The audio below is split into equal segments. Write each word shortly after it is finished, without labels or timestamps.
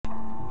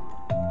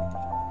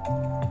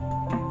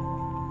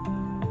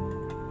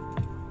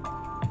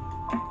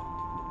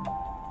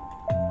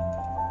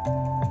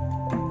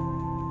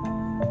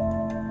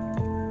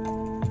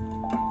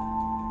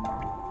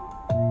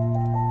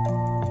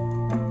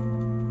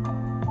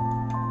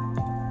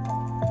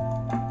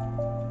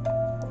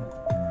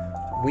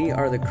We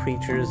are the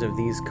creatures of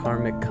these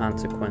karmic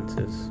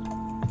consequences,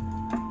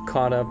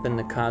 caught up in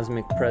the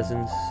cosmic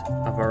presence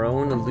of our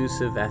own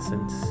elusive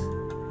essence.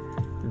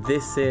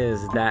 This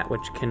is that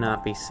which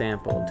cannot be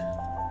sampled,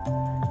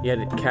 yet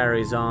it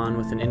carries on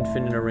with an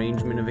infinite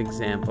arrangement of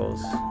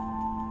examples.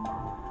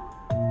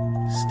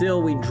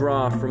 Still we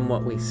draw from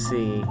what we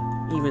see,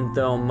 even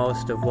though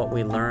most of what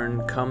we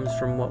learn comes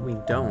from what we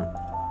don't.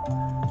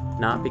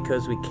 Not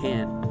because we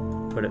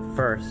can't, but at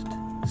first,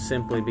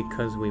 simply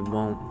because we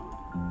won't.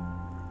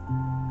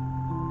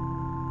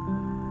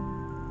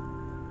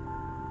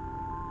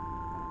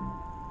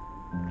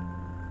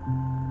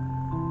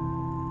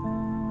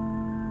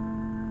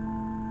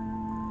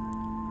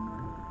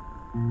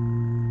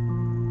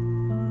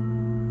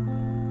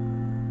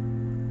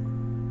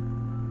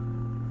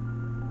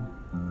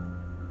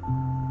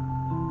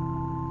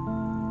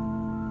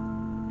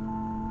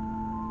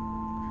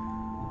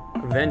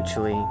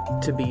 Eventually,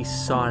 to be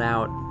sought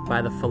out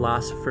by the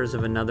philosophers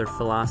of another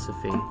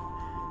philosophy,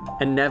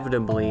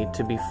 inevitably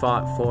to be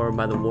fought for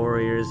by the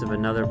warriors of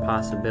another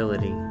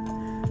possibility.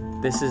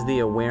 This is the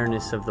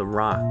awareness of the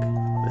rock,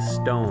 the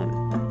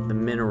stone, the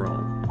mineral,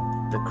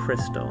 the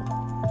crystal.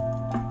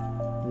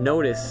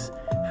 Notice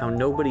how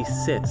nobody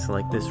sits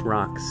like this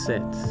rock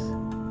sits,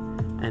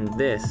 and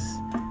this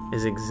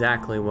is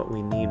exactly what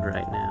we need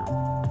right now.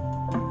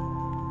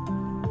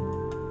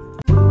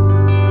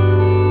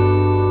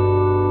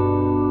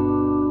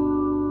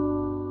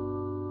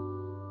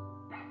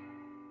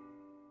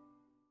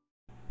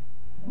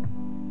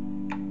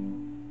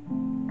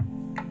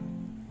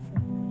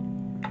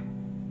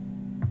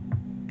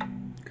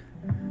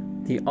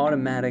 The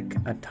automatic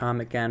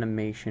atomic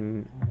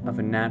animation of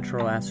a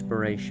natural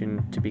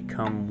aspiration to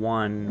become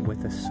one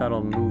with a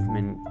subtle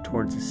movement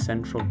towards a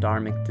central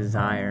dharmic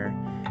desire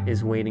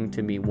is waiting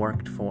to be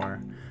worked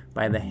for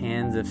by the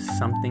hands of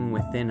something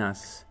within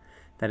us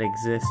that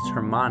exists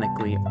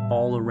harmonically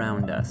all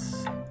around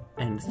us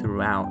and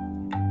throughout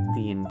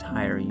the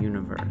entire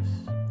universe.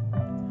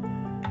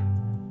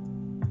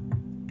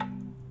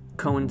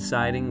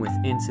 Coinciding with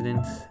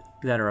incidents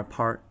that are a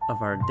part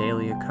of our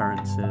daily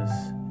occurrences,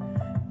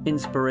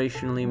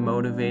 inspirationally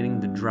motivating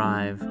the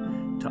drive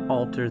to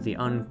alter the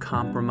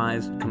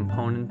uncompromised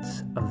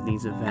components of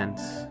these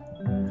events,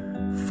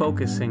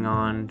 focusing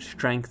on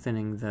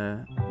strengthening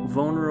the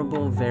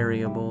vulnerable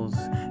variables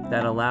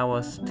that allow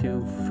us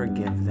to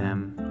forgive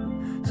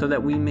them, so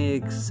that we may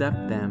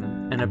accept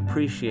them and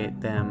appreciate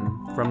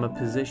them from a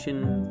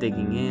position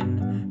digging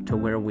in to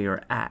where we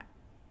are at,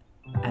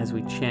 as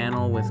we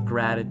channel with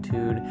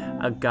gratitude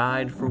a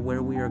guide for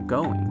where we are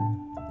going,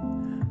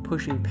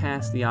 pushing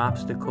past the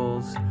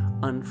obstacles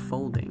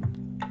unfolding,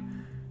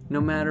 no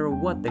matter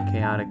what the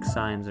chaotic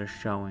signs are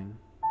showing,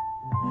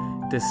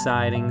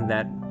 deciding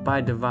that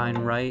by divine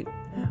right,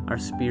 our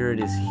spirit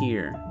is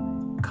here,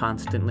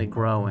 constantly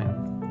growing.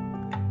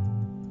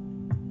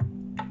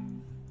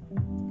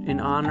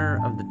 In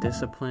honor of the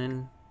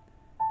discipline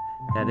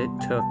that it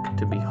took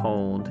to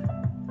behold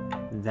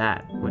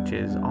that which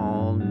is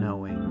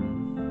all-knowing.